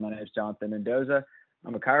My name is Jonathan Mendoza.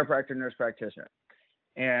 I'm a chiropractor nurse practitioner.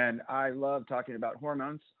 And I love talking about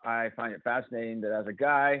hormones. I find it fascinating that as a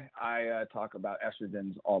guy, I talk about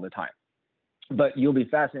estrogens all the time. But you'll be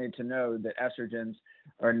fascinated to know that estrogens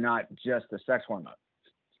are not just a sex hormone.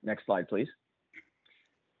 Next slide, please.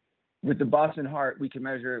 With the Boston Heart, we can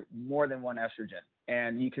measure more than one estrogen,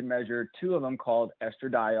 and you can measure two of them called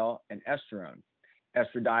estradiol and estrone.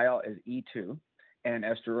 Estradiol is E2, and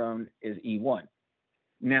estrone is E1.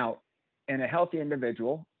 Now, in a healthy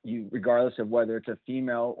individual, regardless of whether it's a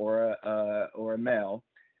female or a male,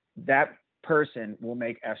 that person will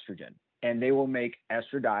make estrogen, and they will make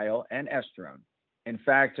estradiol and estrone. In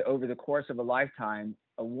fact, over the course of a lifetime,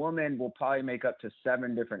 a woman will probably make up to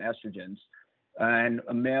 7 different estrogens, and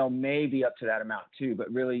a male may be up to that amount too,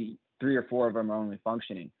 but really 3 or 4 of them are only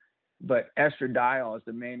functioning. But estradiol is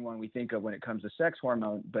the main one we think of when it comes to sex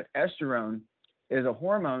hormone, but estrone is a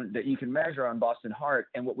hormone that you can measure on Boston Heart,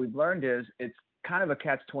 and what we've learned is it's kind of a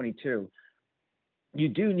catch-22. You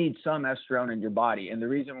do need some estrone in your body, and the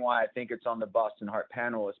reason why I think it's on the Boston Heart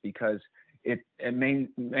panel is because it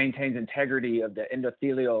maintains integrity of the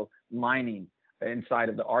endothelial lining inside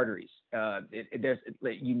of the arteries.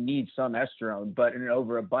 You need some estrone, but in an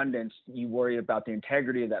overabundance, you worry about the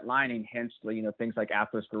integrity of that lining, hence things like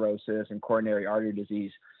atherosclerosis and coronary artery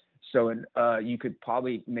disease. So you could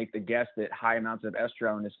probably make the guess that high amounts of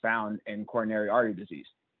estrone is found in coronary artery disease.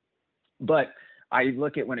 But I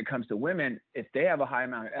look at when it comes to women, if they have a high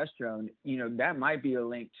amount of estrone, that might be a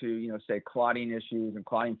link to, say, clotting issues and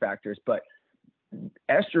clotting factors. But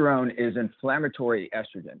estrone is inflammatory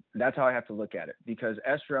estrogen. That's how I have to look at it, because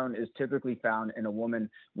estrone is typically found in a woman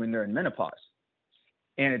when they're in menopause.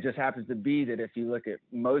 And it just happens to be that if you look at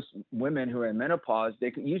most women who are in menopause,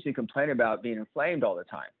 they usually complain about being inflamed all the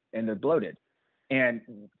time and they're bloated. And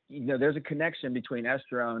there's a connection between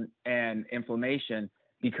estrone and inflammation,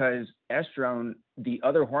 because estrone, the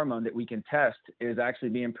other hormone that we can test, is actually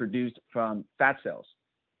being produced from fat cells.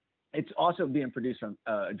 It's also being produced from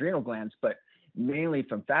adrenal glands, but mainly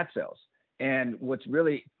from fat cells. And what's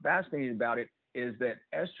really fascinating about it is that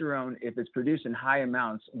estrone, if it's produced in high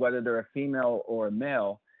amounts, whether they're a female or a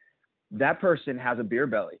male, that person has a beer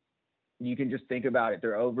belly. You can just think about it.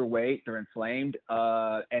 They're overweight, they're inflamed,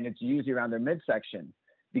 and it's usually around their midsection,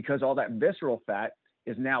 because all that visceral fat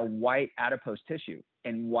is now white adipose tissue.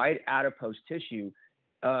 And white adipose tissue,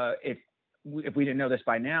 if we didn't know this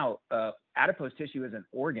by now, adipose tissue is an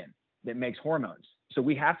organ that makes hormones. So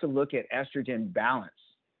we have to look at estrogen balance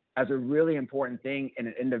as a really important thing in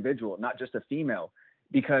an individual, not just a female,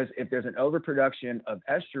 because if there's an overproduction of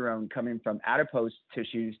estrone coming from adipose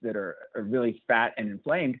tissues that are really fat and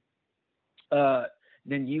inflamed,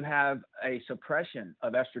 then you have a suppression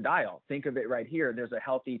of estradiol. Think of it right here. There's a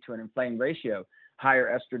healthy to an inflamed ratio.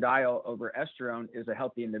 Higher estradiol over estrone is a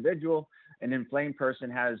healthy individual. An inflamed person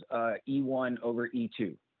has E1 over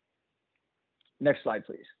E2. Next slide,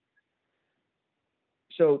 please.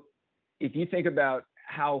 So if you think about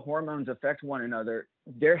how hormones affect one another,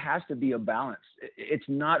 there has to be a balance. It's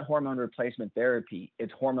not hormone replacement therapy.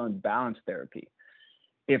 It's hormone balance therapy.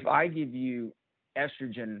 If I give you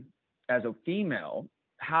estrogen as a female,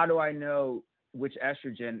 how do I know which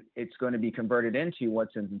estrogen it's going to be converted into,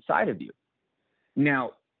 what's inside of you?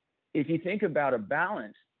 Now, if you think about a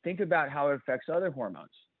balance, think about how it affects other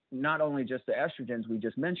hormones, not only just the estrogens we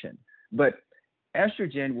just mentioned, but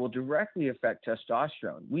estrogen will directly affect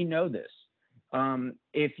testosterone. We know this.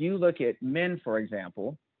 If you look at men, for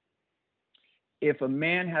example, if a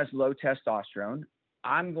man has low testosterone,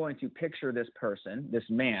 I'm going to picture this person, this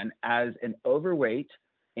man, as an overweight,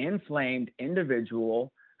 inflamed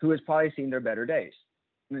individual who has probably seen their better days,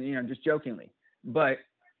 just jokingly. But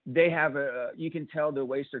they have you can tell their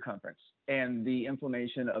waist circumference and the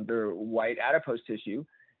inflammation of their white adipose tissue.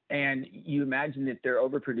 And you imagine that they're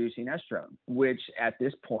overproducing estrone, which at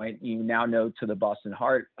this point, you now know to the Boston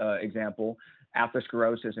Heart example,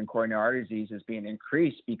 atherosclerosis and coronary artery disease is being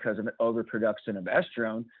increased because of an overproduction of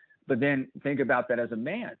estrone. But then think about that as a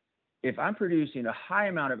man. If I'm producing a high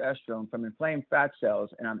amount of estrone from inflamed fat cells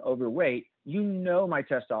and I'm overweight, my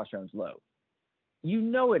testosterone's low.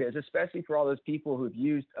 It is, especially for all those people who've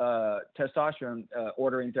used testosterone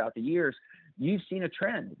ordering throughout the years. You've seen a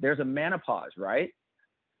trend. There's a menopause, right?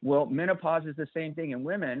 Well, menopause is the same thing in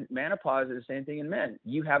women. Menopause is the same thing in men.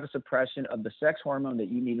 You have a suppression of the sex hormone that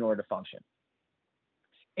you need in order to function.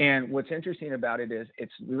 And what's interesting about it is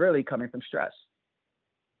it's really coming from stress.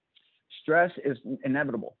 Stress is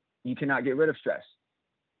inevitable. You cannot get rid of stress.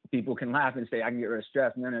 People can laugh and say, I can get rid of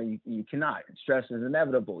stress. No, you cannot. Stress is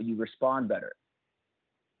inevitable. You respond better.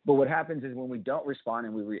 But what happens is when we don't respond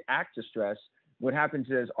and we react to stress, what happens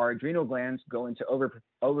is our adrenal glands go into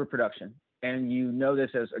overproduction. And you know this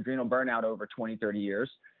as adrenal burnout over 20, 30 years.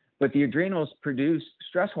 But the adrenals produce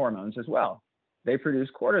stress hormones as well. They produce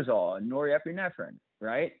cortisol and norepinephrine,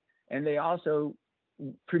 right? And they also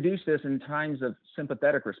produce this in times of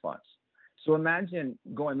sympathetic response. So imagine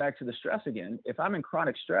going back to the stress again. If I'm in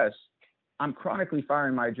chronic stress, I'm chronically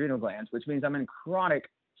firing my adrenal glands, which means I'm in chronic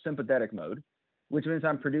sympathetic mode, which means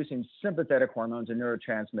I'm producing sympathetic hormones and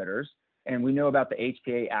neurotransmitters. And we know about the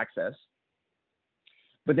HPA axis.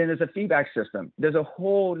 But then there's a feedback system. There's a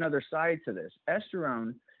whole nother side to this.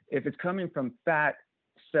 Estrone, if it's coming from fat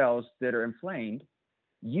cells that are inflamed,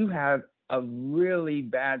 you have a really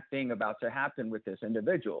bad thing about to happen with this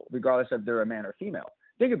individual, regardless if they're a man or female.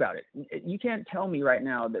 Think about it. You can't tell me right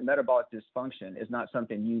now that metabolic dysfunction is not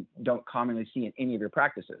something you don't commonly see in any of your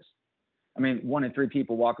practices. I mean, 1 in 3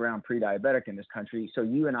 people walk around pre-diabetic in this country, so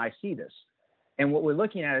you and I see this. And what we're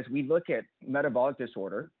looking at is we look at metabolic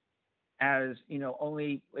disorder as,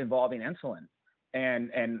 only involving insulin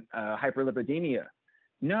and hyperlipidemia.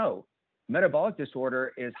 No, metabolic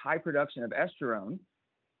disorder is high production of estrone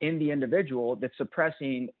in the individual that's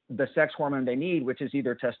suppressing the sex hormone they need, which is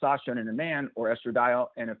either testosterone in a man or estradiol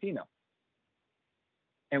in a female.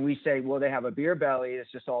 And we say, well, they have a beer belly.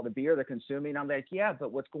 It's just all the beer they're consuming. I'm like, yeah,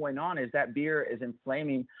 but what's going on is that beer is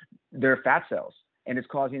inflaming their fat cells, and it's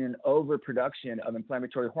causing an overproduction of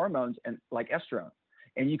inflammatory hormones and like estrone.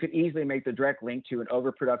 And you could easily make the direct link to an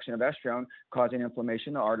overproduction of estrone causing inflammation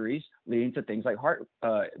in the arteries, leading to things like heart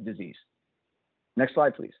disease. Next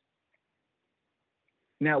slide, please.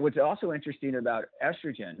 Now, what's also interesting about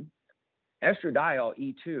estrogen, estradiol,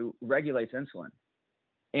 E2, regulates insulin.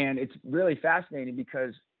 And it's really fascinating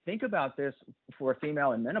because think about this for a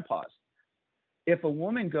female in menopause. If a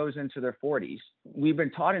woman goes into their 40s, we've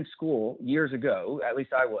been taught in school years ago, at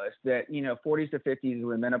least I was, that 40s to 50s is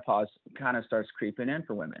when menopause kind of starts creeping in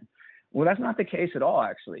for women. Well, that's not the case at all,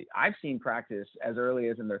 actually. I've seen practice as early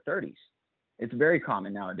as in their 30s. It's very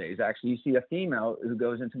common nowadays. Actually, you see a female who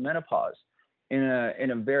goes into menopause in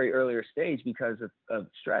a very earlier stage because of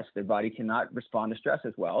stress. Their body cannot respond to stress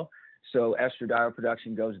as well. So estradiol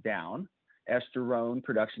production goes down, estrone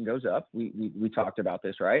production goes up. We talked about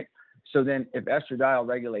this, right? So then if estradiol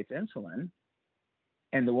regulates insulin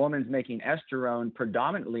and the woman's making estrone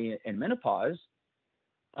predominantly in menopause,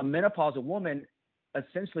 a menopausal woman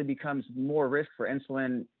essentially becomes more risk for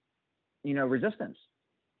insulin, resistance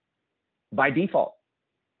by default.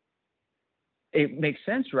 It makes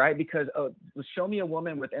sense, right? Because show me a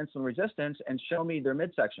woman with insulin resistance and show me their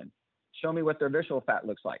midsection. Show me what their visceral fat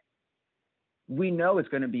looks like. We know it's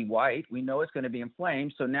going to be white. We know it's going to be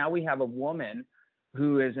inflamed. So now we have a woman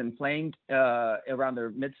who is inflamed around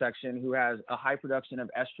their midsection, who has a high production of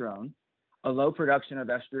estrone, a low production of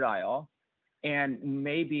estradiol, and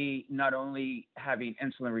maybe not only having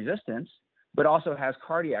insulin resistance, but also has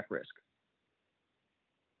cardiac risk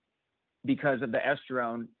because of the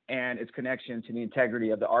estrone and its connection to the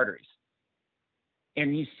integrity of the arteries.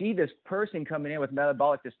 And you see this person coming in with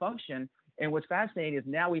metabolic dysfunction. And what's fascinating is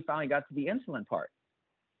now we finally got to the insulin part.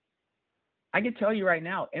 I can tell you right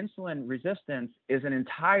now, insulin resistance is an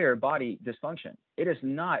entire body dysfunction. It is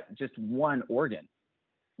not just one organ.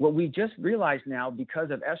 What we just realized now,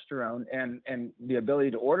 because of estrone and the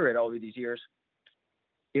ability to order it over these years,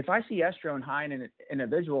 if I see estrone high in an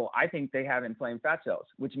individual, I think they have inflamed fat cells,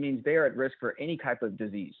 which means they are at risk for any type of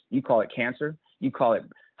disease. You call it cancer, you call it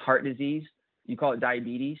heart disease, you call it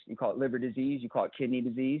diabetes, you call it liver disease, you call it kidney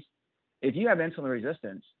disease. If you have insulin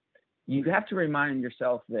resistance, you have to remind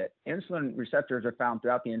yourself that insulin receptors are found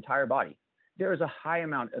throughout the entire body. There is a high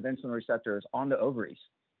amount of insulin receptors on the ovaries.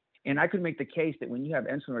 And I could make the case that when you have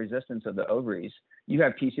insulin resistance of the ovaries, you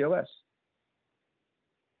have PCOS,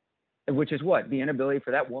 which is what? The inability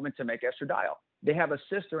for that woman to make estradiol. They have a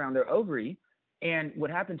cyst around their ovary, and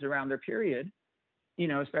what happens around their period,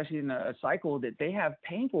 especially in a cycle, that they have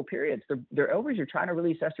painful periods. Their ovaries are trying to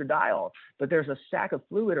release estradiol, but there's a sac of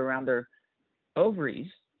fluid around their ovaries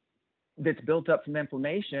that's built up from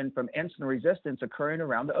inflammation from insulin resistance occurring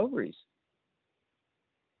around the ovaries.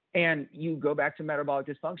 And you go back to metabolic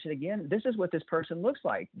dysfunction again, this is what this person looks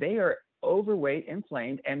like. They are overweight,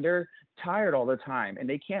 inflamed, and they're tired all the time, and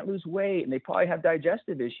they can't lose weight, and they probably have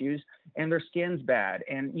digestive issues, and their skin's bad.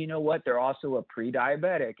 And you know what? They're also a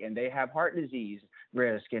pre-diabetic, and they have heart disease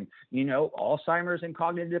risk, and Alzheimer's and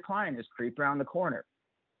cognitive decline is creep around the corner.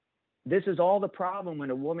 This is all the problem when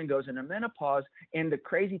a woman goes into menopause. And the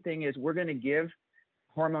crazy thing is, we're going to give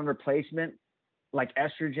hormone replacement like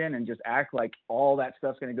estrogen and just act like all that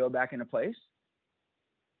stuff's going to go back into place.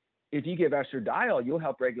 If you give estradiol, you'll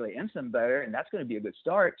help regulate insulin better, and that's going to be a good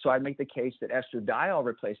start. So I make the case that estradiol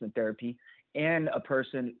replacement therapy and a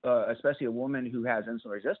person, especially a woman who has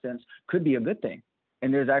insulin resistance, could be a good thing.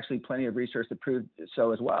 And there's actually plenty of research to prove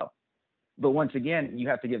so as well. But once again, you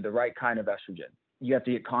have to give the right kind of estrogen. You have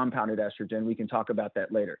to get compounded estrogen. We can talk about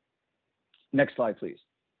that later. Next slide, please.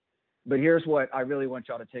 But here's what I really want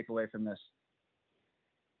y'all to take away from this.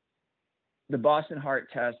 The Boston Heart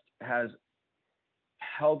test has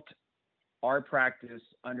helped our practice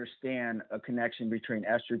understand a connection between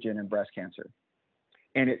estrogen and breast cancer.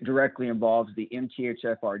 And it directly involves the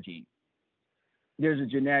MTHFR gene. There's a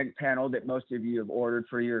genetic panel that most of you have ordered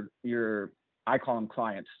for your I call them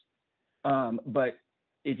clients. But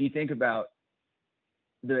if you think about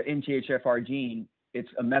the MTHFR gene, it's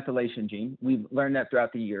a methylation gene. We've learned that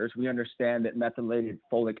throughout the years. We understand that methylated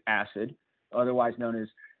folic acid, otherwise known as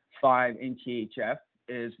 5-MTHF,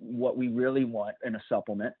 is what we really want in a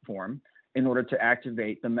supplement form in order to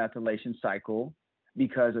activate the methylation cycle,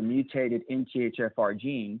 because a mutated MTHFR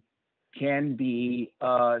gene can be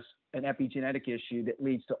an epigenetic issue that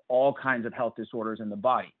leads to all kinds of health disorders in the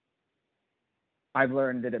body. I've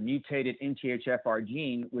learned that a mutated MTHFR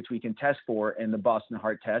gene, which we can test for in the Boston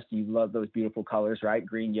Heart test, you love those beautiful colors, right?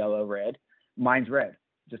 Green, yellow, red. Mine's red,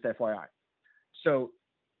 just FYI. So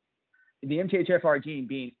the MTHFR gene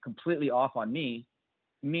being completely off on me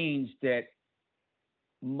means that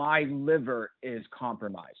my liver is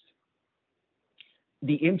compromised.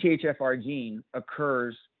 The MTHFR gene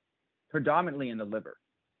occurs predominantly in the liver.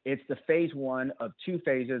 It's the phase 1 of 2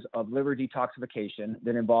 phases of liver detoxification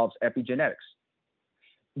that involves epigenetics.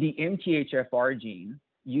 The MTHFR gene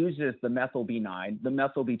uses the methyl B9, the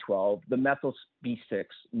methyl B12, the methyl B6,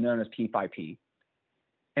 known as P5P,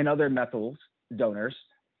 and other methyls donors,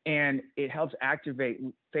 and it helps activate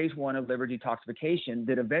phase 1 of liver detoxification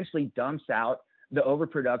that eventually dumps out the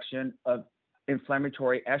overproduction of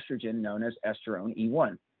inflammatory estrogen known as estrone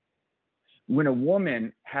E1. When a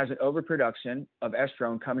woman has an overproduction of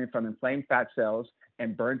estrone coming from inflamed fat cells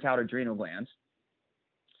and burnt out adrenal glands,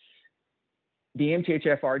 the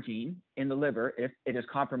MTHFR gene in the liver, if it is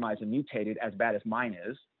compromised and mutated as bad as mine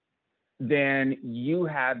is, then you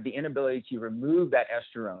have the inability to remove that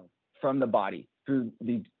estrone from the body through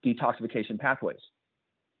the detoxification pathways.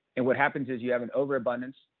 And what happens is you have an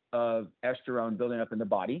overabundance of estrone building up in the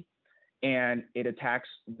body, and it attacks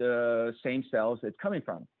the same cells it's coming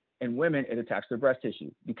from. In women, it attacks their breast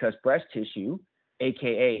tissue, because breast tissue,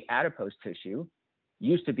 AKA adipose tissue,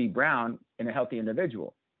 used to be brown in a healthy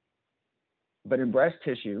individual. But in breast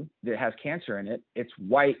tissue that has cancer in it, it's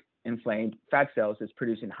white inflamed fat cells that's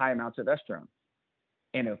producing high amounts of estrone.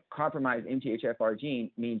 And a compromised MTHFR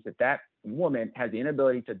gene means that that woman has the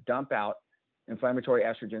inability to dump out inflammatory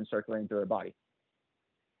estrogen circulating through her body.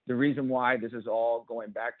 The reason why this is all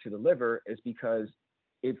going back to the liver is because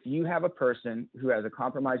if you have a person who has a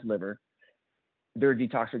compromised liver, their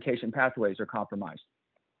detoxification pathways are compromised.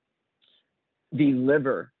 The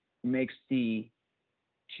liver makes the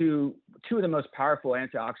two of the most powerful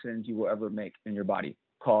antioxidants you will ever make in your body,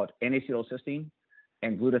 called N-acetylcysteine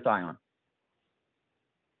and glutathione.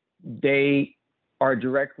 They are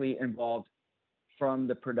directly involved from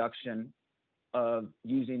the production of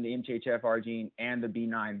using the MTHFR gene and the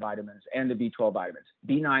B9 vitamins and the B12 vitamins.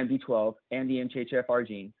 B9, B12, and the MTHFR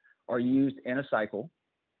gene are used in a cycle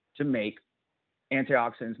to make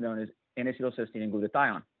antioxidants known as N-acetylcysteine and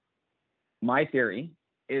glutathione. My theory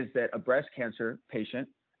is that a breast cancer patient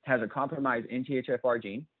has a compromised MTHFR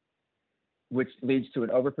gene, which leads to an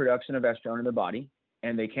overproduction of estrone in the body,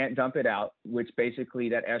 and they can't dump it out, which basically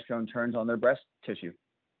that estrone turns on their breast tissue.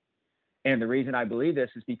 And the reason I believe this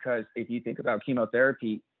is because if you think about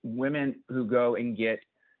chemotherapy, women who go and get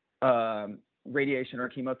radiation or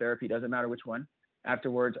chemotherapy, doesn't matter which one,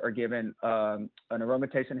 afterwards are given an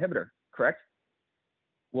aromatase inhibitor, correct?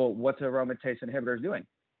 Well, what's aromatase inhibitors doing?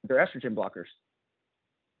 They're estrogen blockers.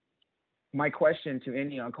 My question to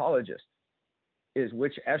any oncologist is,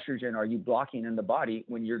 which estrogen are you blocking in the body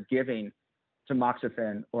when you're giving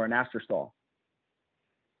tamoxifen or an anastrozole?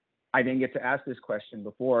 I didn't get to ask this question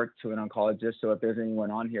before to an oncologist, so if there's anyone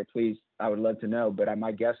on here, please, I would love to know, but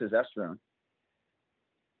my guess is estrone.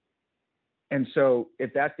 And so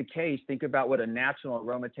if that's the case, think about what a natural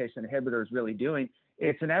aromatase inhibitor is really doing.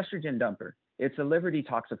 It's an estrogen dumper. It's a liver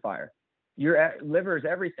detoxifier. Your liver is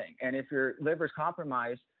everything. And if your liver is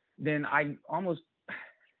compromised, then I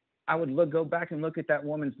would go back and look at that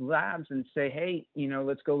woman's labs and say, hey,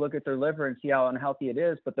 let's go look at their liver and see how unhealthy it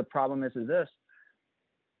is. But the problem is this.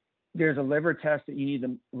 There's a liver test that you need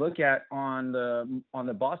to look at on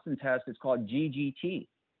the Boston test. It's called GGT.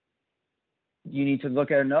 You need to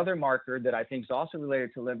look at another marker that I think is also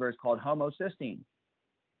related to liver. It's called homocysteine.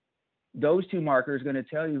 Those two markers are going to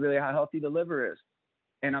tell you really how healthy the liver is.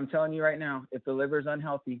 And I'm telling you right now, if the liver is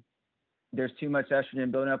unhealthy, there's too much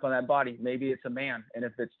estrogen building up on that body. Maybe it's a man. And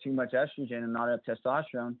if it's too much estrogen and not enough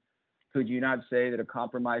testosterone, could you not say that a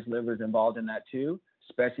compromised liver is involved in that too,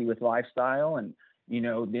 especially with lifestyle and, you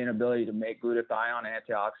know, the inability to make glutathione and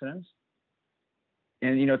antioxidants?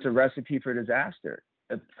 And, you know, it's a recipe for disaster.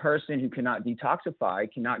 A person who cannot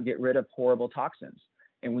detoxify cannot get rid of horrible toxins.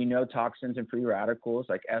 And we know toxins and free radicals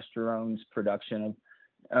like estrogens production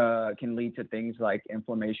of can lead to things like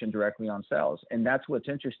inflammation directly on cells. And that's what's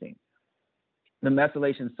interesting. The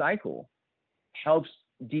methylation cycle helps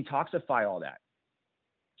detoxify all that.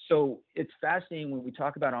 So it's fascinating when we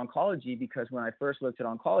talk about oncology, because when I first looked at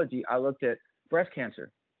oncology, I looked at breast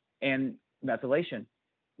cancer and methylation.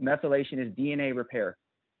 Methylation is DNA repair.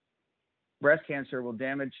 Breast cancer will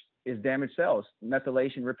damage cells.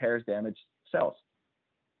 Methylation repairs damaged cells.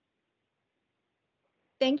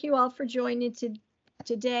 Thank you all for joining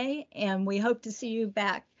today, and we hope to see you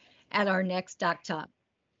back at our next Doc Talk.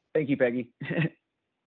 Thank you, Peggy.